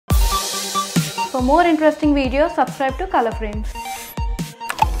For more interesting videos, subscribe to ColorFrames.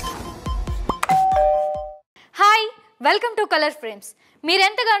 Hi, welcome to ColorFrames. మీరు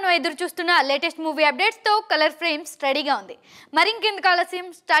ఎంతగానో ఎదురు చూస్తున్న లేటెస్ట్ మూవీ అప్డేట్స్ తో ColorFrames రెడీగా ఉంది. మరి ఇంకెందుకు ఆలస్యం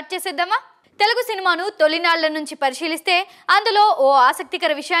స్టార్ట్ చేసేద్దామా? తెలుగు సినిమాను తొలినాళ్ల నుంచి పరిశీలిస్తే అందులో ఓ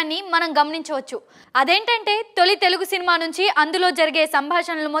ఆసక్తికర విషయాన్ని మనం గమనించవచ్చు. అదేంటంటే తొలి తెలుగు సినిమా నుంచి అందులో జరిగే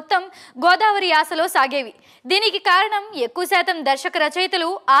సంభాషణలు మొత్తం గోదావరి యాసలో సాగేవి. దీనికి కారణం ఎక్కువ శాతం దర్శక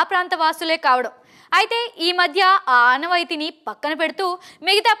రచయితలు ఆ ప్రాంత వాసులే కావడం. అయితే ఈ మధ్య ఆ ఆనవాయితీని పక్కన పెడుతూ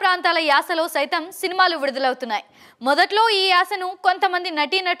మిగతా ప్రాంతాల యాసలో సైతం సినిమాలు విడుదలవుతున్నాయి. మొదట్లో ఈ యాసను కొంతమంది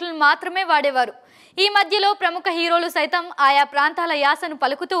నటీనటులు మాత్రమే వాడేవారు. ఈ మధ్యలో ప్రముఖ హీరోలు సైతం ఆయా ప్రాంతాల యాసను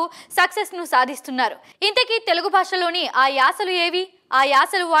పలుకుతూ సక్సెస్ను సాధిస్తున్నారు. ఇంతకీ తెలుగు భాషలోని ఆ యాసలు ఏవి? ఆ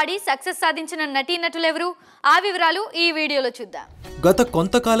యాసలు వాడి సక్సెస్ సాధించిన నటీనటులెవరు? ఆ వివరాలు ఈ వీడియోలో చూద్దాం. గత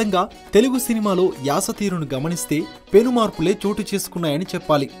కొంతకాలంగా తెలుగు సినిమాలో యాస తీరును గమనిస్తే పెనుమార్పులే చోటు చేసుకున్నాయని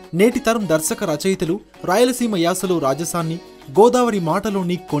చెప్పాలి. నేటి తరం దర్శక రచయితలు రాయలసీమ యాసలో రాజసాన్ని, గోదావరి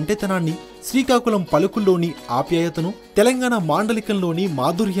మాటలోని కొంటెతనాన్ని, శ్రీకాకుళం పలుకుల్లోని ఆప్యాయతను, తెలంగాణ మాండలికంలోని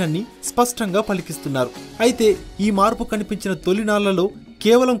మాధుర్యాన్ని స్పష్టంగా పలికిస్తున్నారు. అయితే ఈ మార్పు కనిపించిన తొలినాళ్లలో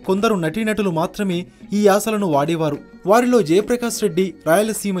కేవలం కొందరు నటీనటులు మాత్రమే ఈ యాసలను వాడేవారు. వారిలో జయప్రకాష్ రెడ్డి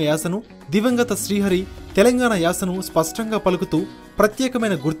రాయలసీమ యాసను, దివంగత శ్రీహరి తెలంగాణ యాసను స్పష్టంగా పలుకుతూ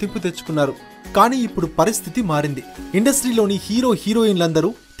ప్రత్యేకమైన గుర్తింపు తెచ్చుకున్నారు. కానీ ఇప్పుడు పరిస్థితి మారింది. ఇండస్ట్రీలోని హీరోయిన్లందరూ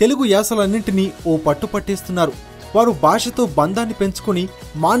తెలుగు యాసలన్నింటినీ ఓ పట్టు పట్టేస్తున్నారు. వారు భాషతో బంధాన్ని పెంచుకుని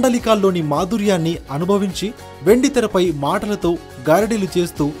మాండలికాల్లోని మాధుర్యాన్ని అనుభవించి వెండితెరపై మాటలతో గారడీలు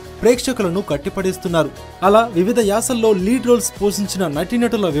చేస్తూ ప్రేక్షకులను కట్టిపడేస్తున్నారు. అలా వివిధ యాసల్లో లీడ్ రోల్స్ పోషించిన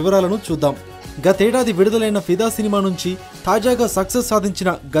నటీనటుల వివరాలను చూద్దాం. గతేడాది విడుదలైన ఫిదా సినిమా నుంచి తాజాగా సక్సెస్ సాధించిన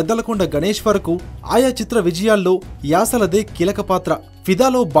గద్దలకొండ గణేష్ వరకు ఆయా చిత్ర విజయాల్లో యాసలదే కీలక పాత్ర.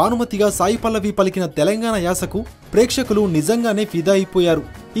 ఫిదాలో భానుమతిగా సాయి పల్లవి పలికిన తెలంగాణ యాసకు ప్రేక్షకులు నిజంగానే ఫిదా అయిపోయారు.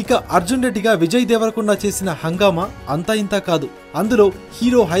 ఇక అర్జున్ రెడ్డిగా విజయ్ దేవరకొండ చేసిన హంగామా అంతా ఇంతా కాదు. అందులో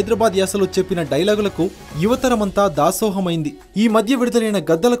హీరో హైదరాబాద్ యాసలో చెప్పిన డైలాగులకు యువతరమంతా దాసోహమైంది. ఈ మధ్య విడుదలైన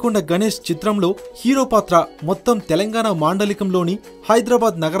గద్దలకొండ గణేష్ చిత్రంలో హీరో పాత్ర మొత్తం తెలంగాణ మాండలికంలోని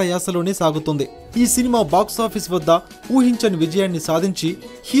హైదరాబాద్ నగర యాసలోనే సాగుతుంది. ఈ సినిమా బాక్సాఫీస్ వద్ద ఊహించని విజయాన్ని సాధించి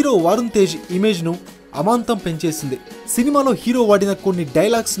హీరో వరుణ్ తేజ్ ఇమేజ్ ను అమాంతం పెంచేసింది. సినిమాలో హీరో వాడిన కొన్ని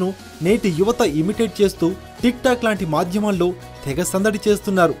డైలాగ్స్ ను నేటి యువత ఇమిటేట్ చేస్తూ టిక్ టాక్ లాంటి మాధ్యమాల్లో తెగ సందడి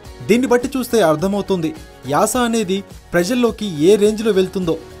చేస్తున్నారు. దీన్ని బట్టి చూస్తే అర్థమవుతుంది యాస అనేది ప్రజల్లోకి ఏ రేంజ్ లో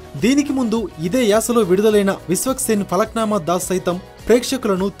వెళ్తుందో. దీనికి ముందు ఇదే యాసలో విడుదలైన విశ్వక్సేన్ ఫలక్నామా దాస్ సైతం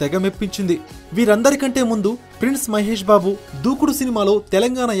ప్రేక్షకులను తెగ మెప్పించింది. వీరందరికంటే ముందు ప్రిన్స్ మహేష్ బాబు దూకుడు సినిమాలో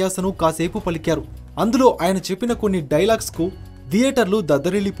తెలంగాణ యాసను కాసేపు పలికారు. అందులో ఆయన చెప్పిన కొన్ని డైలాగ్స్ కు థియేటర్లు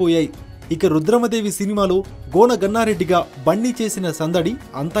దద్దరిల్లిపోయాయి. ఇక రుద్రమదేవి సినిమాలో గోన గన్నారెడ్డిగా బన్నీ చేసిన సందడి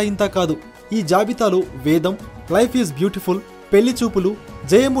అంతా ఇంతా కాదు. ఈ జాబితాలో వేదం, లైఫ్ ఈజ్ బ్యూటిఫుల్, పెళ్లి చూపులు,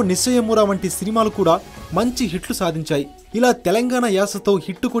 జయము నిశ్చయమురా వంటి సినిమాలు కూడా మంచి హిట్లు సాధించాయి. ఇలా తెలంగాణ యాసతో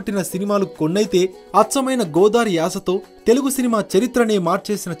హిట్టు కొట్టిన సినిమాలు కొన్నైతే అచ్చమైన గోదావరి యాసతో తెలుగు సినిమా చరిత్రనే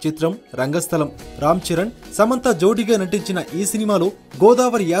మార్చేసిన చిత్రం రంగస్థలం. రామ్ చరణ్, సమంత జోడీగా నటించిన ఈ సినిమాలో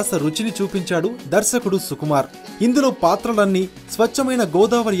గోదావరి యాస రుచిని చూపించాడు దర్శకుడు సుకుమార్. ఇందులో పాత్రలన్నీ స్వచ్ఛమైన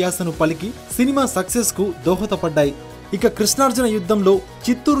గోదావరి యాసను పలికి సినిమా సక్సెస్ కు దోహదపడ్డాయి. ఇక కృష్ణార్జున యుద్ధంలో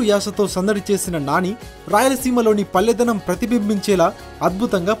చిత్తూరు యాసతో సందడి చేసిన నాని రాయలసీమలోని పల్లెదనం ప్రతిబింబించేలా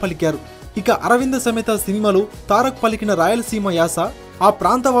అద్భుతంగా పలికారు. ఇక అరవింద సమేత సినిమాలో తారక్ పలికిన రాయలసీమ యాస ఆ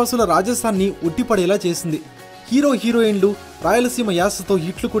ప్రాంతవాసుల రాజసాన్ని ఉట్టిపడేలా చేసింది. హీరోయిన్లు రాయలసీమ యాసతో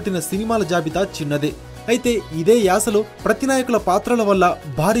హిట్లు కొట్టిన సినిమాల జాబితా చిన్నదే. అయితే ఇదే యాసలో ప్రతినాయకుల పాత్రల వల్ల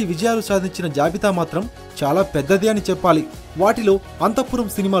భారీ విజయాలు సాధించిన జాబితా మాత్రం చాలా పెద్దది అని చెప్పాలి. వాటిలో అంతఃపురం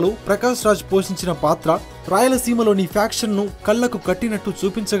సినిమాలో ప్రకాష్ రాజ్ పోషించిన పాత్ర రాయలసీమలోని ఫ్యాక్షన్ ను కళ్లకు కట్టినట్టు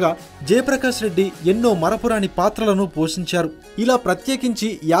చూపించగా, జయప్రకాష్ రెడ్డి ఎన్నో మరపురాని పాత్రలను పోషించారు. ఇలా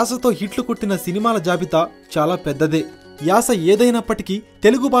ప్రత్యేకించి యాసతో హిట్లు కొట్టిన సినిమాల జాబితా చాలా పెద్దదే. యాస ఏదైనప్పటికీ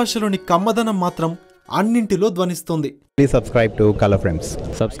తెలుగు భాషలోని కమ్మదనం మాత్రం అన్నింటిలో ధ్వనిస్తుంది. Please subscribe to ColorFrames.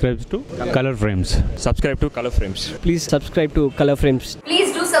 Subscribe to ColorFrames. Subscribe to ColorFrames. Please subscribe to ColorFrames. Please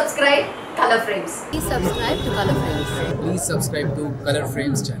do subscribe ColorFrames. Please subscribe to ColorFrames. Please subscribe to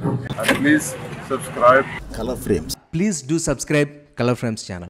ColorFrames channel. And please subscribe ColorFrames. Please do subscribe ColorFrames channel.